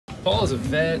Paul, as a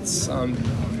vet,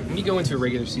 when you go into a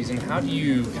regular season, how do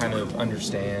you kind of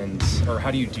understand, or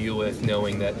how do you deal with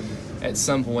knowing that at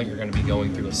some point you're going to be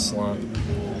going through a slump,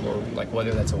 or like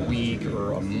whether that's a week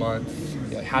or a month?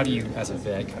 Like, how do you, as a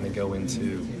vet, kind of go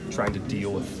into trying to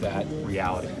deal with that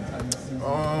reality?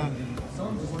 I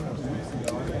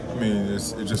mean,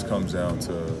 it just comes down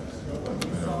to,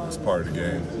 it's part of the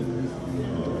game.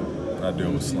 I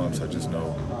deal with slumps. I just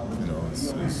know,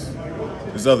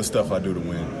 there's other stuff I do to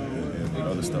win, and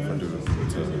other stuff I do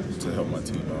to help my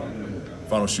team out.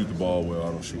 If I don't shoot the ball well,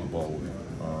 I don't shoot the ball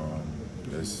well.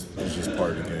 It's just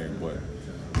part of the game, but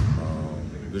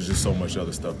there's just so much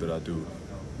other stuff that I do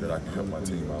that I can help my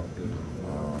team out,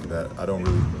 that I don't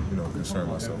really, concern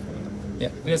myself with. Yeah,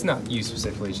 and it's not you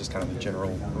specifically, it's just kind of a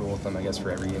general rule of thumb, I guess,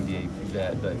 for every NBA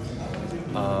vet, but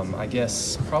I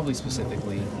guess probably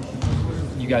specifically,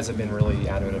 you guys have been really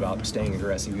adamant about staying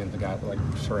aggressive, even if the guy, like,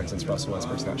 for instance, Russell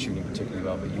Westbrook's not shooting particularly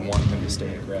well, but you want him to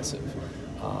stay aggressive.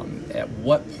 At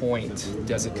what point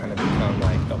does it kind of become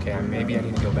like, okay, maybe I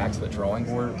need to go back to the drawing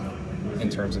board in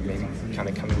terms of maybe kind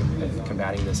of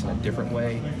combating this in a different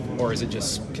way, or is it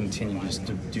just continue just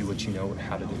to do what you know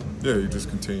how to do? Yeah, you just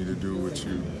continue to do what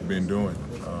you've been doing.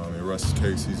 In Russ's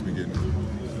case, he's been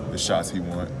getting the shots he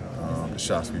wants, the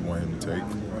shots we want him to take.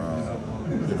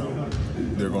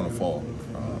 They're going to fall.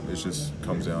 It just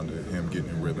comes down to him getting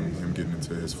in rhythm, him getting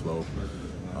into his flow,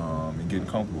 and getting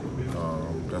comfortable.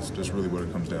 That's just really what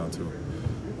it comes down to.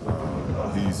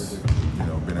 He's,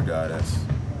 been a guy that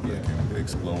can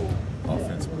explode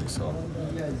offensively, so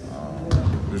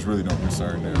there's really no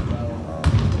concern there.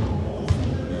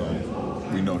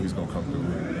 We know he's going to come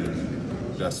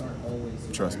through. That's,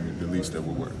 trust me, the least that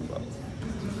we're worried about.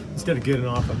 Instead of getting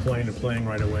off a plane and playing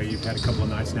right away, you've had a couple of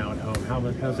nights now at home.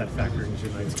 How's that factor into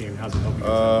tonight's game? How's it helping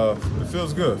you? It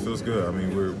feels good. It feels good. I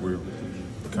mean, we're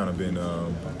kind of been,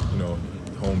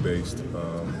 home based,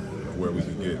 where we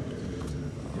can get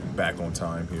back on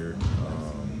time here,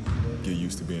 get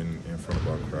used to being in front of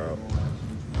our crowd.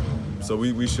 So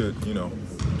we should,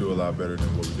 do a lot better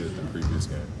than what we did the previous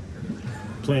game.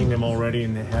 Playing them already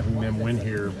and having them win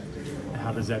here,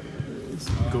 how does that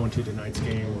go into tonight's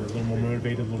game? We're a little more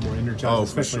motivated, a little more energized,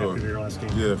 especially after your last game.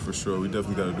 Yeah, for sure. We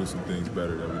definitely got to do some things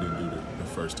better that we didn't do the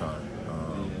first time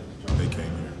they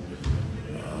came here.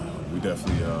 We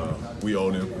definitely we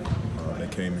owed them. They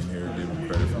came in here, give them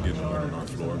credit for getting a win on our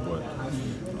floor,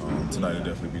 but tonight it'll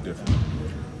definitely be different.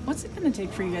 What's it going to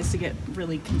take for you guys to get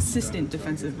really consistent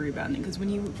defensive rebounding? Because when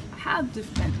you have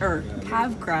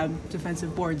grabbed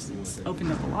defensive boards, it's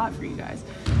opened up a lot for you guys.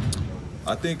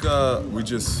 I think we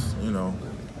just,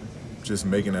 just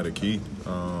making that a key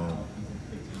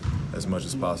as much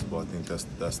as possible. I think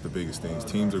that's the biggest thing.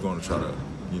 Teams are going to try to,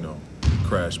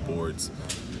 crash boards.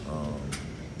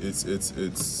 It's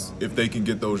if they can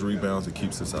get those rebounds, it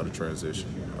keeps us out of transition.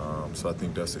 So I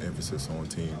think that's the emphasis on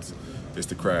teams, is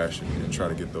to crash and try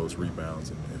to get those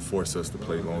rebounds and force us to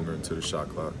play longer into the shot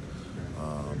clock,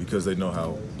 because they know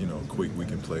how quick we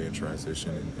can play in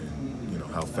transition and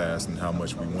how fast and how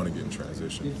much we want to get in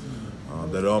transition.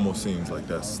 That it almost seems like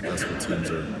that's what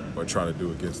teams are trying to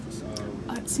do against us.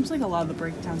 It seems like a lot of the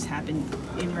breakdowns happen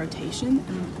in rotation.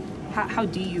 And how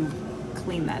do you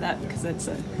clean that up? Because that's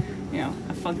a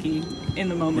funky in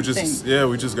the moment thing. Yeah,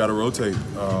 we just got to rotate.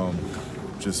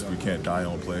 We can't die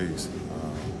on plays.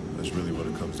 That's really what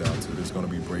it comes down to. There's going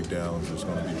to be breakdowns. There's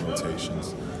going to be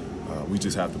rotations. We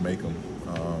just have to make them,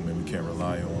 and we can't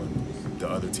rely on the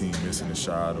other team missing a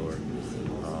shot or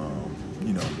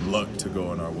luck to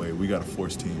go in our way. We got to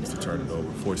force teams to turn it over,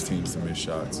 force teams to miss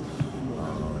shots,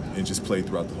 and just play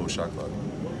throughout the whole shot clock.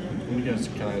 When you guys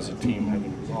kind of as a team have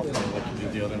an off night like you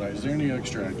did the other night, is there any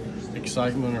extra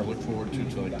excitement or look forward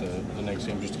to like the next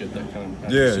game just to get that kind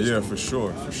of Yeah, for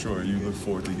sure. You look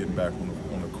forward to getting back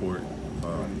on the court,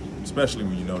 especially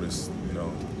when you notice,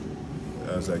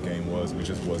 as that game was, we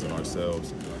just wasn't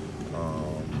ourselves.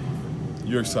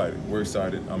 You're excited. We're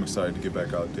excited. I'm excited to get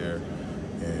back out there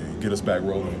and get us back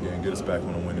rolling again, get us back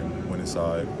on the winning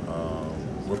side.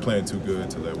 We're playing too good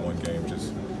to let one game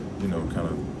just, kind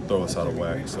of throw us out of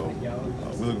whack. So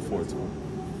we're looking forward to it.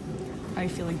 How are you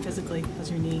feeling physically?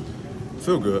 How's your knee? I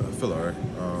feel good. I feel all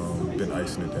right. Been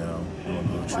icing it down, doing a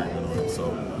little treatment on it.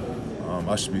 So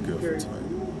I should be good for tonight.